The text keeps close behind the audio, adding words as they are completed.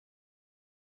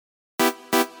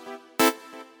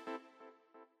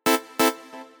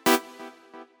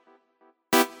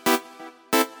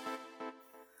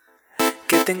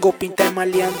que tengo pinta de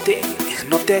maleante.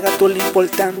 No te hagas tú lo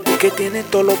importante, que tiene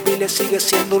todos los biles, sigue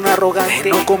siendo un arrogante.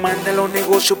 No comanda los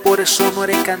negocios, por eso no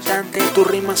eres cantante. Tus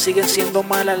rimas siguen siendo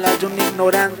malas, las de un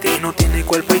ignorante. No tiene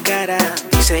cuerpo y cara,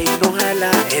 dice y no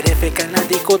jala. Eres feca en la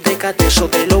discoteca, de eso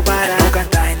te lo para. No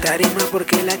cantas en tarima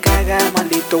porque la caga.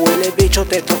 Maldito huele bicho,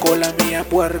 te tocó la mía,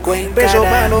 puerco en cara. Un beso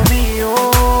pa' lo mío,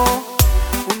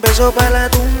 un beso pa' la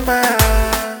tumba.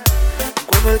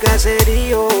 Cuando el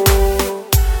caserío,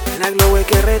 la globe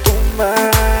que retumba.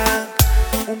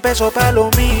 Un peso pa'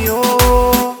 lo mío,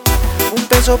 un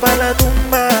peso pa' la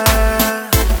tumba.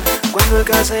 Cuando el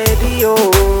caserío,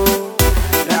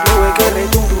 la nube que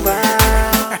retumba.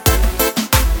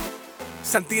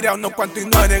 Se han tirado unos cuantos y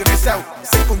no han regresado.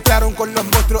 Se encontraron con los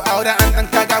monstruos, ahora andan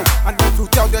cagados. Andan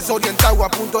frustrados, desorientados, a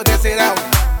punto de ser out.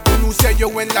 Con un sello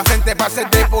en la frente para ser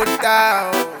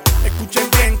deportado. Escuchen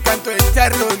bien, canto el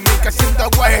cerro, nunca haciendo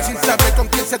aguaje, sin saber con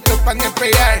quién se topan el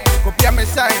peaje. Copia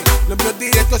mensajes, los míos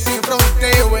directos sin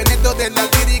fronteo. En esto de la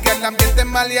lírica, el ambiente es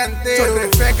maleante. Soy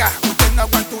refeca, usted no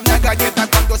aguanta una galleta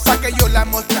cuando saque yo la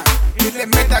muestra y le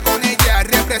meta con ella.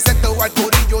 Represento al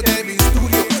corillo de mis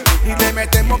estudios y le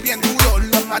metemos bien duro,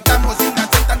 los matamos sin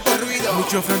hacer tanto ruido.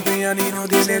 Muchos frontean y no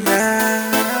tienen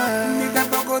nada, ni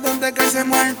tampoco donde caerse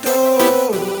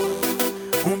muerto.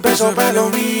 Un peso pa' lo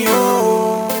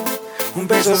mío, un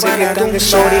beso pa' la tumba.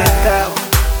 Desorientado,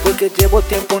 porque llevo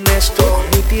tiempo en esto.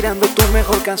 Ni tirando tu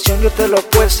mejor canción yo te lo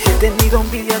apuesto. He tenido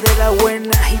envidia de la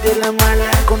buena y de la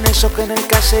mala, con eso que en el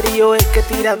caserío es que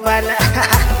tira bala.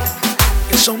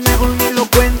 Eso mejor ni lo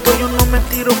cuento, yo no me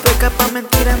tiro feca pa'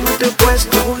 mentiras, no estoy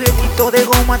puesto. Juguetito de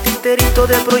goma, titerito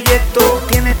de proyecto.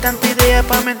 Tienes tanta idea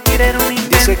pa' mentir, era un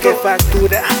invento. Dice que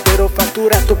factura, pero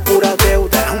factura tu pura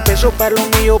deuda. Un peso pa' lo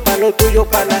mío, pa' lo tuyo,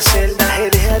 pa' la celda.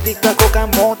 Eres adicto a coca,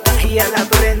 mota y a la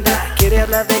prenda. Quiere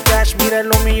hablar de cash, mira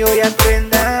lo mío y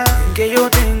aprenda. Que yo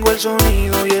tengo el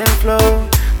sonido y el flow.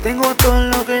 Tengo todo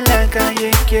lo que la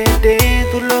calle quiere.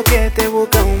 Tú lo que te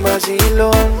busca un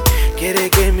vacilón.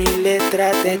 Quiere que mi letra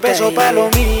te un peso pa' lo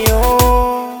mío,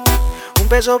 un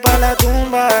peso pa' la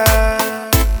tumba.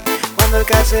 Cuando el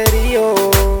caserío,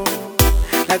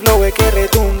 la globe que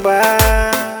retumba.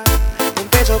 Un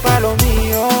peso pa' lo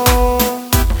mío,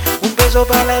 un peso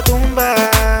pa' la tumba.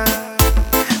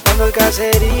 Cuando el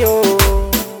caserío,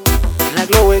 la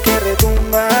globe que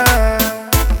retumba.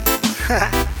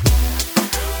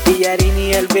 Villarini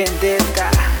y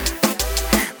ElVendetta,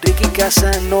 Ricky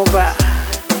Casanova,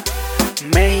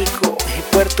 México y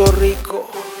Puerto Rico.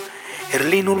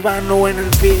 Erlin Urbano en el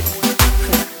beat.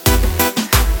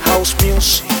 House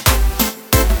Music,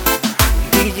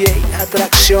 DJ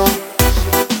Atracción.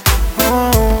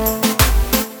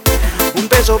 Un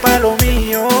beso pa' lo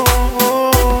mío,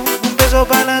 un beso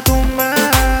pa' la tumba.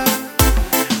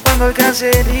 Cuando el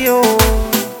caserío,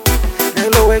 el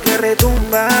globe que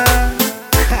retumba.